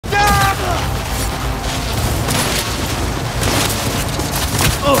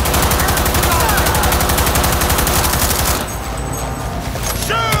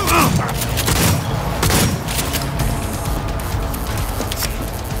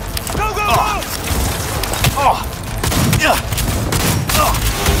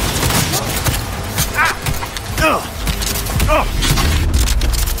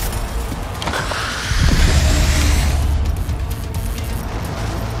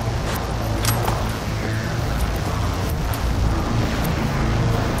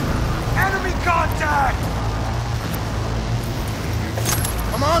Enemy contact!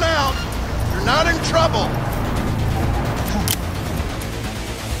 Come on out! You're not in trouble!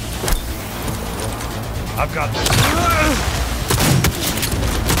 I've got this.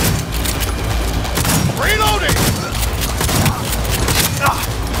 Reloading!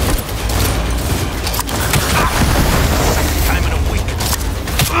 Second time in a week.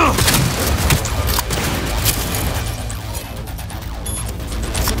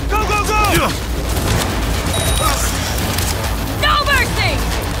 Go, go, go! No mercy!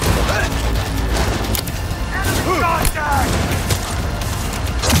 Enemy contact!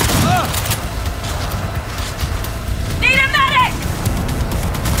 Need a medic!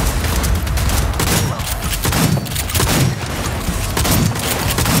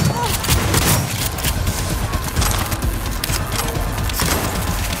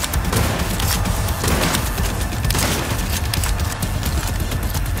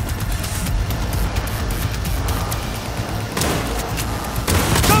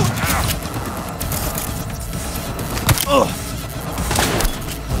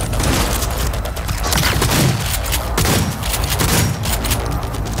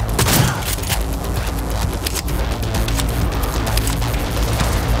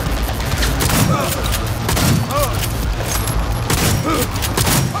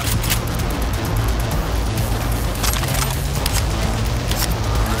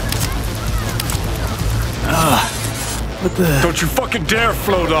 What the? Don't you fucking dare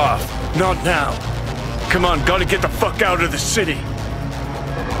float off! Not now! Come on, gotta get the fuck out of the city!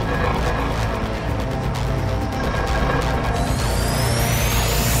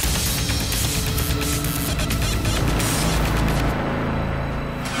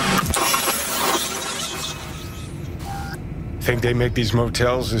 Think they make these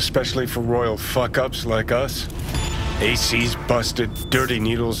motels especially for royal fuck-ups like us? AC's busted, dirty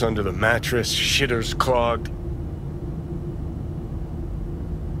needles under the mattress, shitters clogged.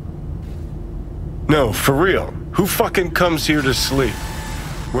 No, for real. Who fucking comes here to sleep?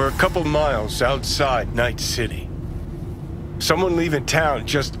 We're a couple miles outside Night City. Someone leaving town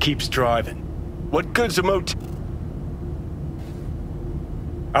just keeps driving. What good's a motel?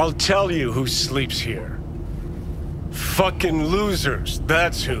 I'll tell you who sleeps here. Fucking losers,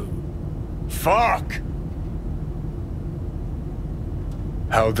 that's who. Fuck!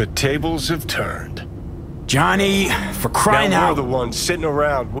 How the tables have turned. Johnny, for crying now out. we're the ones sitting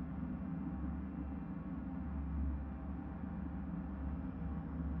around.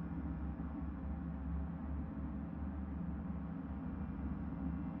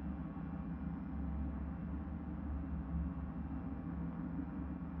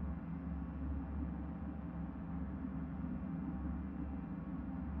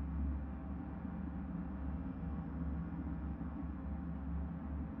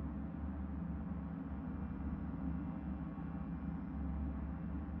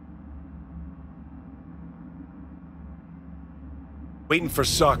 Waiting for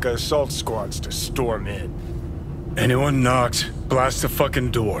Saka assault squads to storm in. Anyone knocks, blast the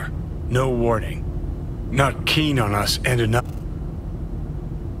fucking door. No warning. Not keen on us and enough.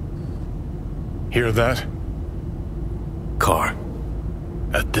 Hear that? Car.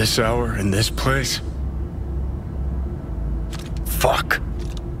 At this hour, in this place? Fuck.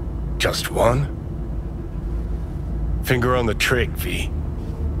 Just one? Finger on the trig, V.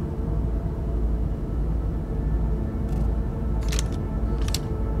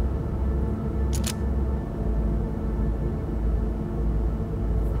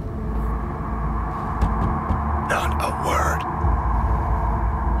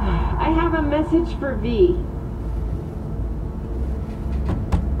 I have a message for V.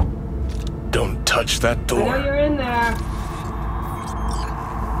 Don't touch that door. I know you're in there.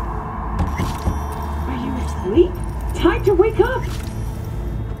 Are you asleep? Time to wake up!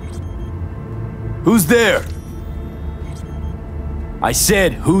 Who's there? I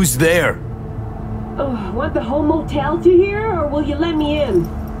said, who's there? Oh, want the whole motel to hear, or will you let me in?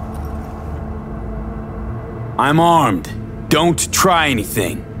 I'm armed. Don't try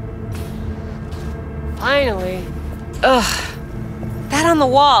anything. Finally. Ugh. That on the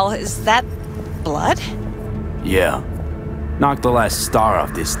wall, is that blood? Yeah. Knocked the last star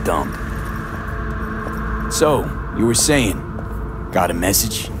off this dump. So, you were saying, got a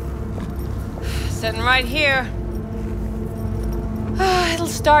message? Sitting right here. It'll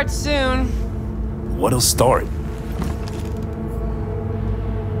start soon. What'll start?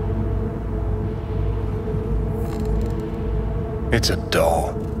 It's a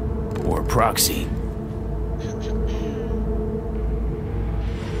doll. Or a proxy.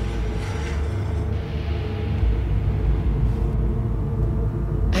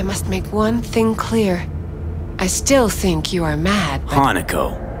 I must make one thing clear. I still think you are mad, but...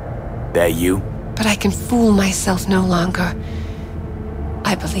 Hanako. That you? But I can fool myself no longer.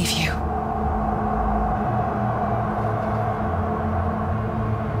 I believe you.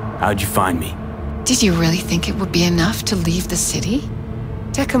 How'd you find me? Did you really think it would be enough to leave the city?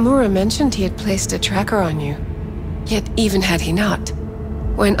 Takamura mentioned he had placed a tracker on you. Yet even had he not,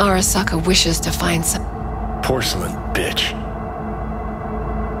 when Arasaka wishes to find some... Porcelain bitch.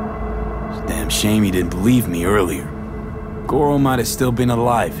 Damn shame you didn't believe me earlier. Goro might have still been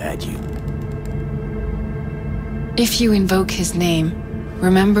alive, had you. If you invoke his name,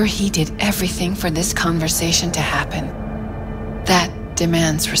 remember he did everything for this conversation to happen. That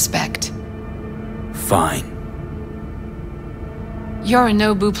demands respect. Fine.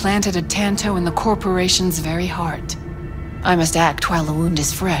 Yorinobu planted a Tanto in the corporation's very heart. I must act while the wound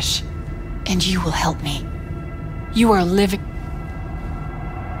is fresh, and you will help me. You are living...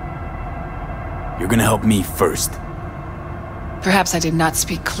 You're gonna help me first. Perhaps I did not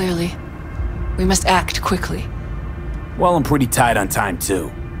speak clearly. We must act quickly. Well, I'm pretty tight on time,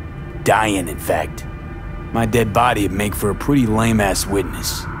 too. Dying, in fact. My dead body would make for a pretty lame-ass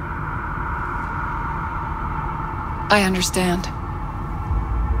witness. I understand.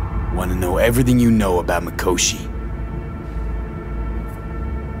 Want to know everything you know about Mikoshi.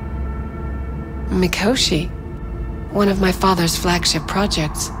 Mikoshi? One of my father's flagship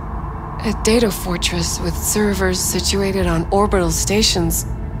projects. A data fortress with servers situated on orbital stations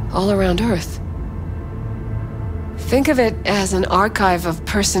all around Earth. Think of it as an archive of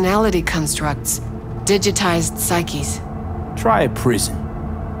personality constructs, digitized psyches. Try a prison.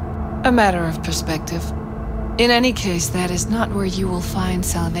 A matter of perspective. In any case, that is not where you will find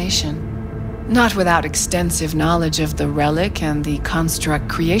salvation. Not without extensive knowledge of the relic and the construct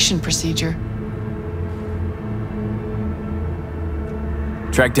creation procedure.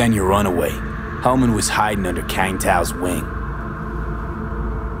 Track down your runaway. Hellman was hiding under Kang Tao's wing.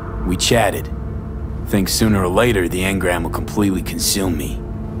 We chatted. Think sooner or later the engram will completely consume me.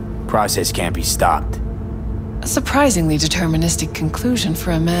 Process can't be stopped. A surprisingly deterministic conclusion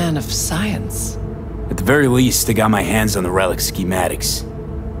for a man of science. At the very least, I got my hands on the relic schematics.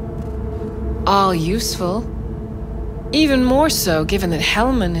 All useful. Even more so given that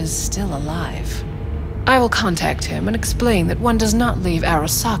Hellman is still alive. I will contact him and explain that one does not leave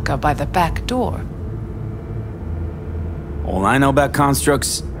Arasaka by the back door. All I know about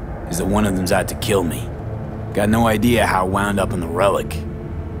constructs is that one of them's out to kill me. Got no idea how I wound up on the relic.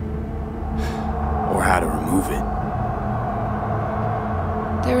 Or how to remove it.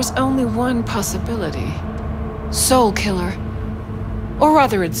 There is only one possibility. Soul Killer. Or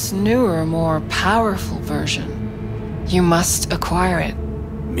rather its newer, more powerful version. You must acquire it.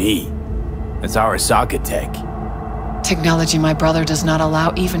 Me? That's Arasaka tech. Technology my brother does not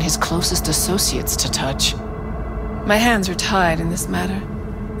allow even his closest associates to touch. My hands are tied in this matter.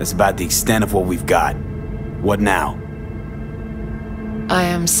 That's about the extent of what we've got. What now? I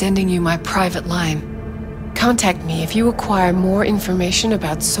am sending you my private line. Contact me if you acquire more information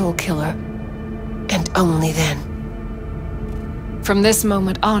about Soul Killer. And only then. From this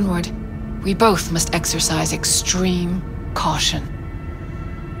moment onward, we both must exercise extreme caution.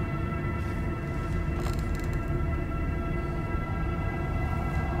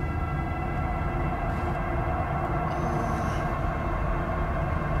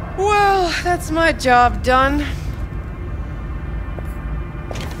 Well, that's my job done.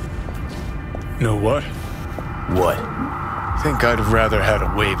 Know what? What? Think I'd have rather had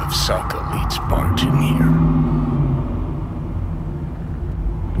a wave of Saka leads barge in here.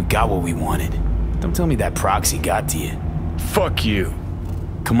 We got what we wanted. Don't tell me that proxy got to you. Fuck you.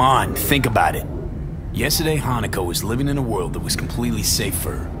 Come on, think about it. Yesterday, Hanako was living in a world that was completely safe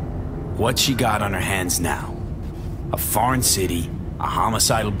for her. What's she got on her hands now? A foreign city, a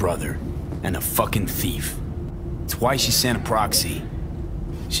homicidal brother, and a fucking thief. It's why she sent a proxy.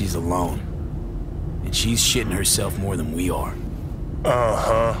 She's alone. And she's shitting herself more than we are.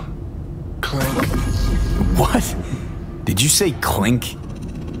 Uh-huh. Clink. What? Did you say clink?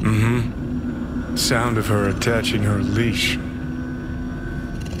 Mm-hmm. Sound of her attaching her leash.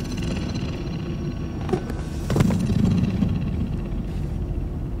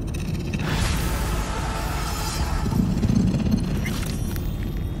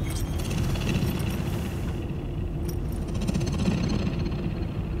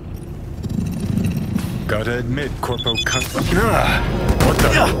 Gotta admit, Corpo what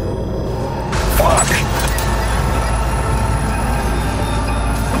the? Fuck!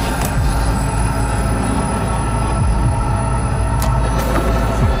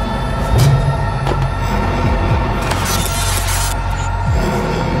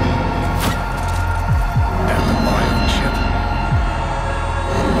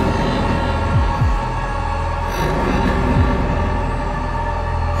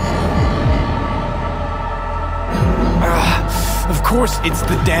 Of course it's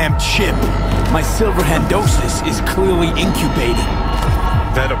the damn chip. My Silverhandosis is clearly incubating.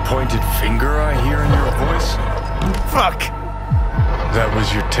 That a pointed finger I hear in your voice? Fuck! That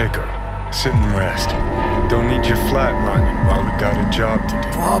was your ticker. Sit and rest. Don't need you flatlining while we got a job to do.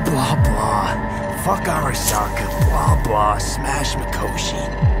 Blah, blah, blah. Fuck Arasaka. Blah, blah. Smash Mikoshi.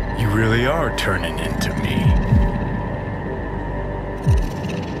 You really are turning into me.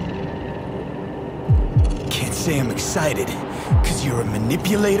 Can't say I'm excited. Because you're a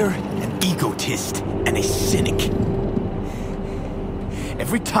manipulator, an egotist, and a cynic.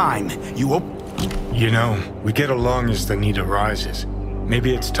 Every time you You know, we get along as the need arises.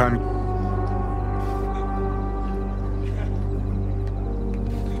 Maybe it's time...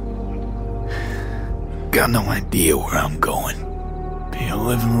 Got no idea where I'm going. Be a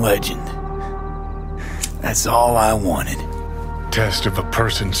living legend. That's all I wanted. Test of a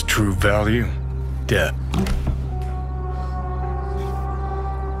person's true value? Death.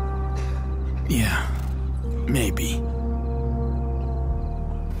 Yeah, maybe.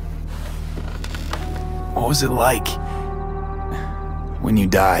 What was it like when you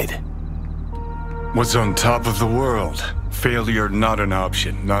died? Was on top of the world. Failure not an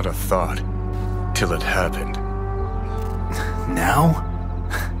option, not a thought. Till it happened. Now?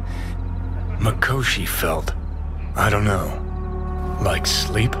 Mikoshi felt, I don't know, like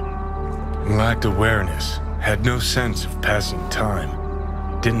sleep? Lacked awareness, had no sense of passing time.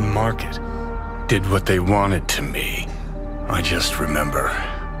 Didn't mark it. Did what they wanted to me. I just remember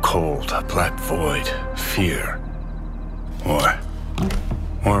cold, black void, fear.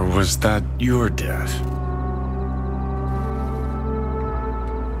 Or was that your death?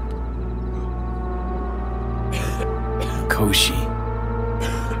 Koshi.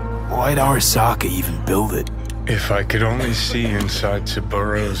 Why'd Arasaka even build it? If I could only see inside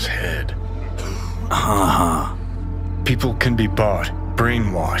Saburo's head. People can be bought,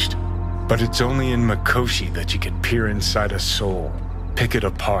 brainwashed. But it's only in Mikoshi that you can peer inside a soul, pick it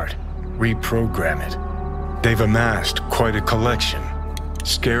apart, reprogram it. They've amassed quite a collection.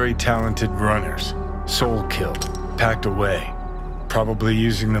 Scary, talented runners, soul-killed, packed away. Probably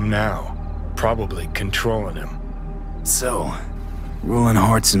using them now, probably controlling them. So, ruling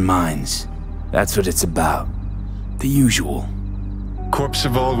hearts and minds. That's what it's about. The usual. Corps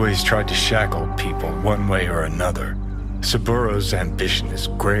have always tried to shackle people one way or another. Saburo's ambition is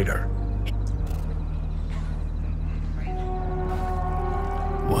greater.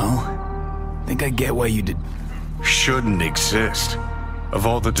 Well, think I get why you did. Shouldn't exist. Of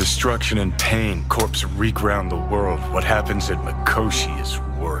all the destruction and pain corpse wreak round the world, what happens at Mikoshi is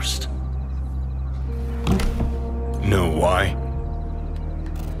worst. Know why?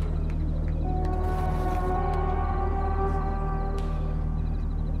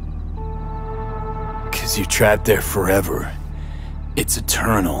 Because you're trapped there forever. It's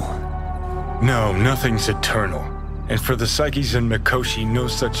eternal. No, nothing's eternal. And for the psyches in Mikoshi, no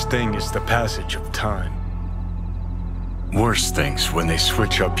such thing as the passage of time. Worse things when they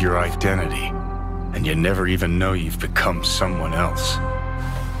switch up your identity, and you never even know you've become someone else.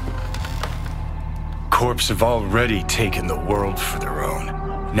 Corps have already taken the world for their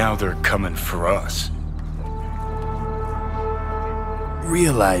own. Now they're coming for us.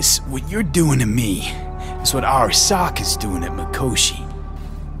 Realize what you're doing to me is what Arasaka's doing at Mikoshi.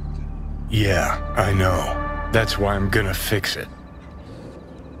 Yeah, I know. That's why I'm gonna fix it.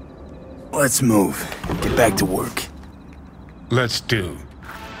 Let's move. Get back to work. Let's do.